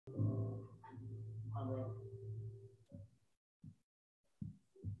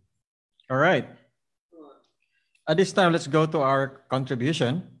All right. At this time, let's go to our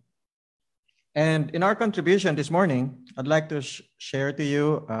contribution. And in our contribution this morning, I'd like to share to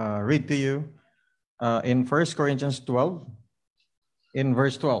you, read to you in 1 Corinthians 12, in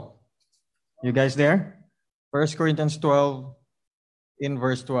verse 12. You guys there? 1 Corinthians 12, in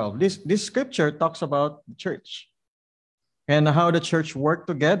verse 12. This scripture talks about the church and how the church work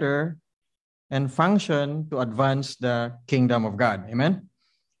together and function to advance the kingdom of God. Amen?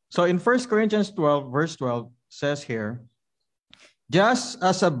 So in 1 Corinthians 12, verse 12 says here, just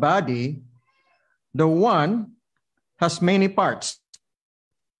as a body, the one has many parts.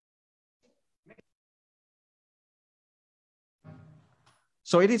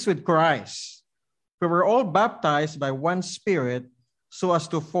 So it is with Christ. We were all baptized by one Spirit so as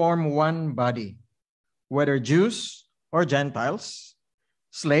to form one body, whether Jews or Gentiles,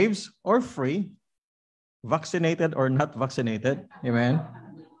 slaves or free, vaccinated or not vaccinated. Amen.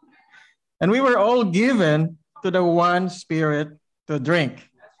 And we were all given to the one Spirit to drink.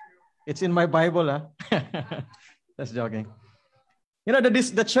 It's in my Bible. That's joking. You know,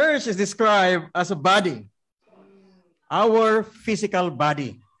 the church is described as a body, our physical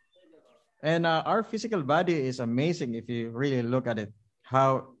body. And our physical body is amazing if you really look at it,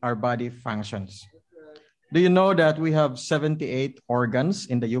 how our body functions. Do you know that we have 78 organs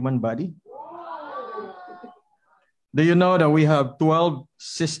in the human body? Do you know that we have 12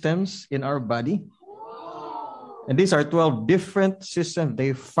 systems in our body? And these are 12 different systems.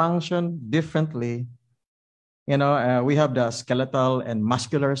 They function differently. You know, we have the skeletal and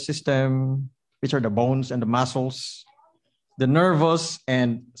muscular system, which are the bones and the muscles. The nervous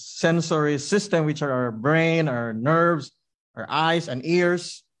and sensory system, which are our brain, our nerves, our eyes and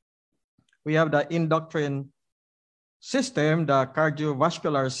ears. We have the endocrine system, the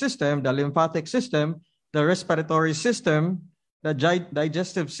cardiovascular system, the lymphatic system, the respiratory system, the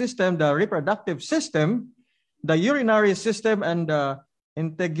digestive system, the reproductive system, the urinary system, and the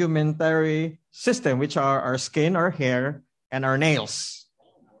integumentary system, which are our skin, our hair, and our nails.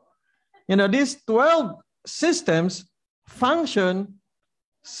 You know, these 12 systems function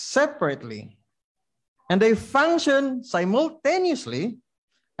separately, and they function simultaneously,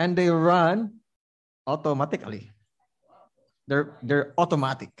 and they run automatically. They're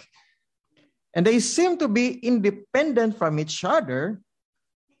automatic. And they seem to be independent from each other,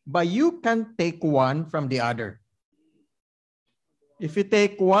 but you can take one from the other. If you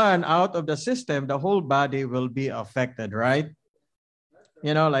take one out of the system, the whole body will be affected, right?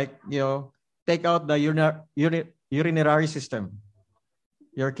 You know, like, you know, take out the urinary system,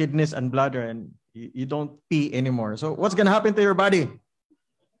 your kidneys and bladder, and you don't pee anymore. So what's going to happen to your body?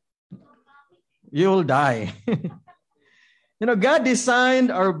 You'll die. You know, God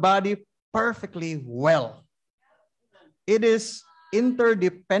designed our body perfectly well. It is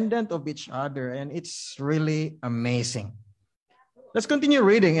interdependent of each other, and it's really amazing. Let's continue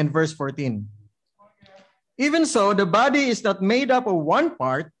reading in verse 14. Even so, the body is not made up of one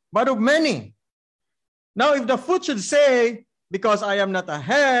part, but of many. Now, if the foot should say, because I am not a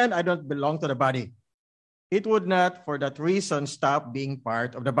hand, I don't belong to the body, it would not, for that reason, stop being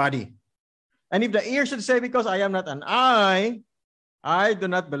part of the body. And if the ear should say, because I am not an eye, I do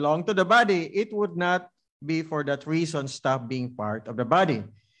not belong to the body, it would not be for that reason stop being part of the body.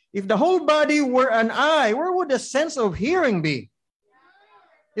 If the whole body were an eye, where would the sense of hearing be?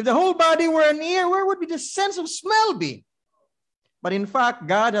 If the whole body were an ear, where would be the sense of smell be? But in fact,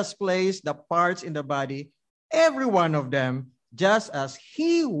 God has placed the parts in the body, every one of them, just as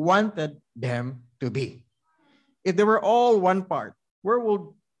He wanted them to be. If they were all one part, where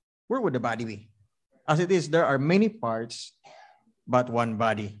would the body be? As it is, there are many parts, but one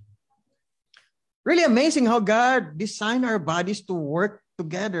body. Really amazing how God designed our bodies to work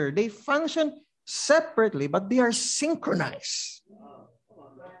together. They function separately, but they are synchronized.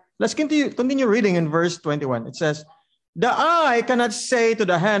 Let's continue reading in verse 21. It says, the eye cannot say to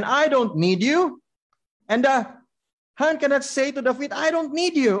the hand, I don't need you. And the hand cannot say to the feet, I don't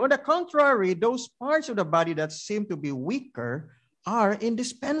need you. On the contrary, those parts of the body that seem to be weaker are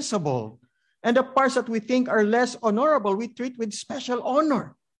indispensable. And the parts that we think are less honorable, we treat with special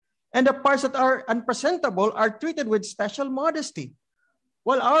honor. And the parts that are unpresentable are treated with special modesty.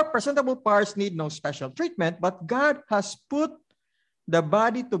 Well, our presentable parts need no special treatment, but God has put the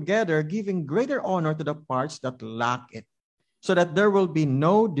body together, giving greater honor to the parts that lack it, so that there will be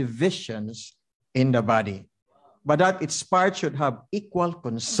no divisions in the body, but that its parts should have equal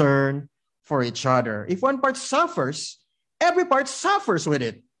concern for each other. If one part suffers, every part suffers with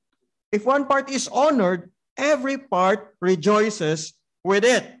it. If one part is honored, every part rejoices with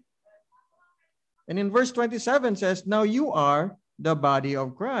it. And in verse 27 says, now you are the body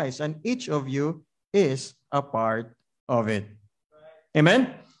of Christ, and each of you is a part of it.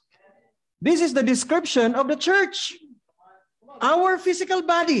 Amen? This is the description of the church. Our physical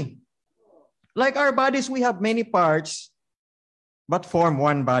body. Like our bodies, we have many parts, but form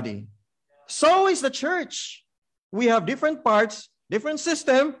one body. So is the church. We have different parts, different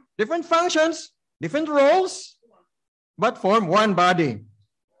system, different functions, different roles, but form one body.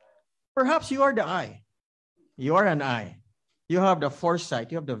 Perhaps you are the eye. You are an eye. You have the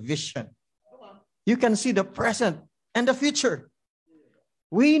foresight. You have the vision. You can see the present and the future.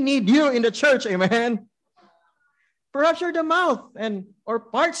 We need you in the church, amen? Perhaps you're the mouth or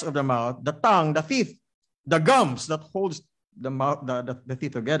parts of the mouth, the tongue, the teeth, the gums that holds the mouth, the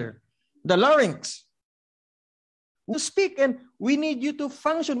teeth together, the larynx. To speak, and we need you to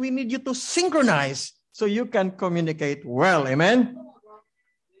function. We need you to synchronize so you can communicate well, amen?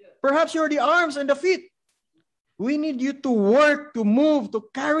 Perhaps you're the arms and the feet. We need you to work, to move, to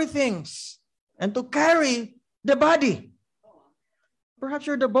carry things, and to carry the body. Perhaps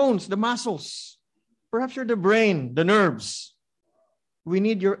you're the bones, the muscles. Perhaps you're the brain, the nerves. We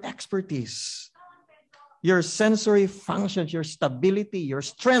need your expertise, your sensory functions, your stability, your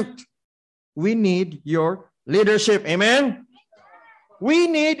strength. We need your leadership. Amen? We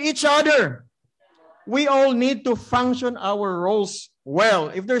need each other. We all need to function our roles well.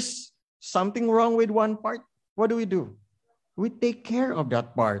 If there's something wrong with one part, what do? We take care of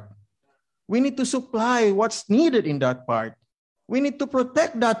that part. We need to supply what's needed in that part. We need to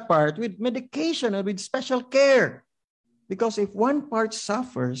protect that part with medication and with special care. Because if one part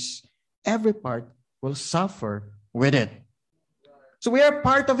suffers, every part will suffer with it. So we are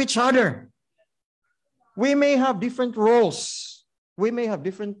part of each other. We may have different roles. We may have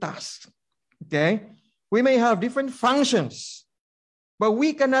different tasks. Okay? We may have different functions. But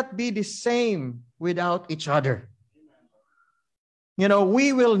we cannot be the same without each other. You know,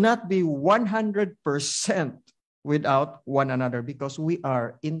 we will not be 100% without one another because we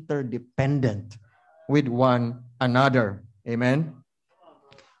are interdependent with one another. Amen?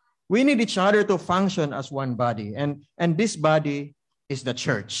 We need each other to function as one body. And this body is the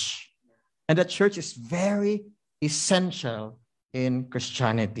church. And the church is very essential in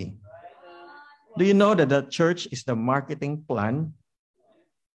Christianity. Do you know that the church is the marketing plan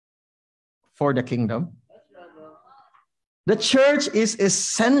for the kingdom? The church is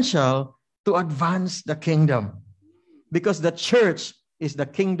essential to advance the kingdom because the church is the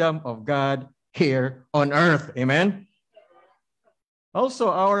kingdom of God here on earth. Amen? Also,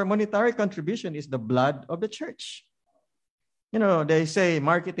 our monetary contribution is the blood of the church. You know, they say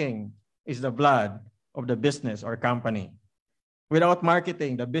marketing is the blood of the business or company. Without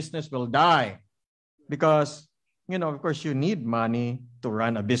marketing, the business will die because, you know, of course, you need money to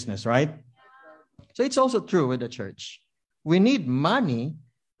run a business, right? So it's also true with the church. We need money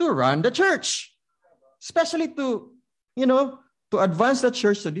to run the church, especially to, you know, to advance the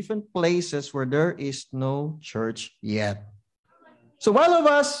church to different places where there is no church yet. So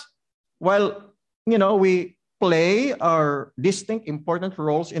while, you know, we play our distinct, important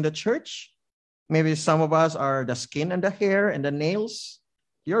roles in the church, maybe some of us are the skin and the hair and the nails.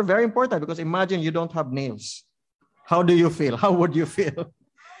 You're very important because imagine you don't have nails. How do you feel? How would you feel?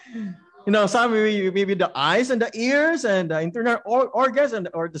 You know, some maybe the eyes and the ears and the internal organs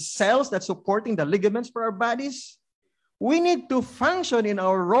or the cells that supporting the ligaments for our bodies. We need to function in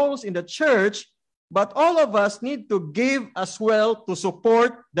our roles in the church, but all of us need to give as well to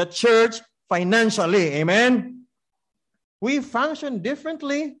support the church financially. Amen? We function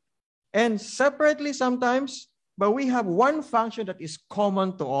differently and separately sometimes, but we have one function that is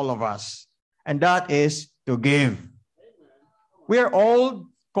common to all of us, and that is to give. We are all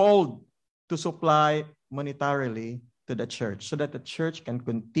called to supply monetarily to the church so that the church can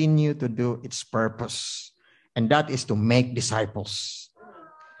continue to do its purpose. And that is to make disciples.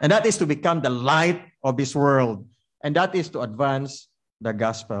 And that is to become the light of this world. And that is to advance the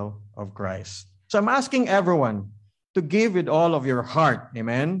gospel of Christ. So I'm asking everyone to give with all of your heart.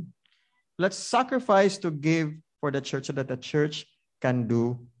 Amen? Let's sacrifice to give for the church so that the church can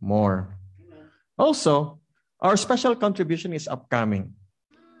do more. Also, our special contribution is upcoming.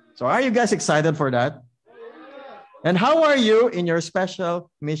 So are you guys excited for that? And how are you in your special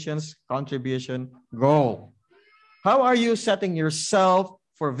missions contribution goal? How are you setting yourself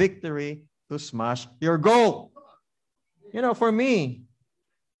for victory to smash your goal? You know, for me,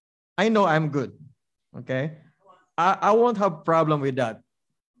 I know I'm good. Okay? I won't have problem with that.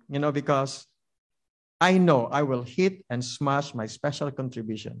 You know, because I know I will hit and smash my special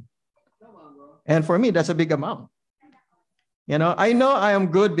contribution. And for me, that's a big amount. You know I am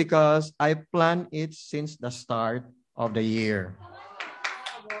good because I planned it since the start of the year.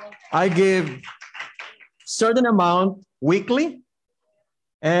 I give certain amount weekly,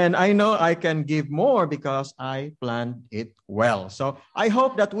 and I know I can give more because I planned it well. So I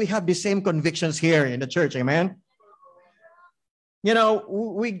hope that we have the same convictions here in the church. Amen. You know,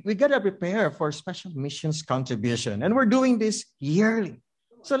 we got to prepare for special missions contribution, and we're doing this yearly.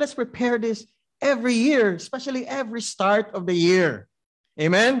 So let's prepare this every year, especially every start of the year.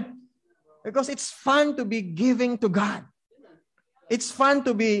 Amen? Because it's fun to be giving to God. It's fun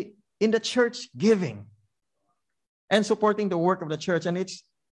to be in the church giving and supporting the work of the church. And it's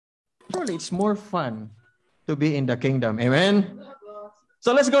more fun to be in the kingdom. Amen?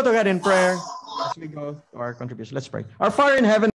 So let's go to God in prayer as we go to our contribution. Let's pray. Our Father in heaven,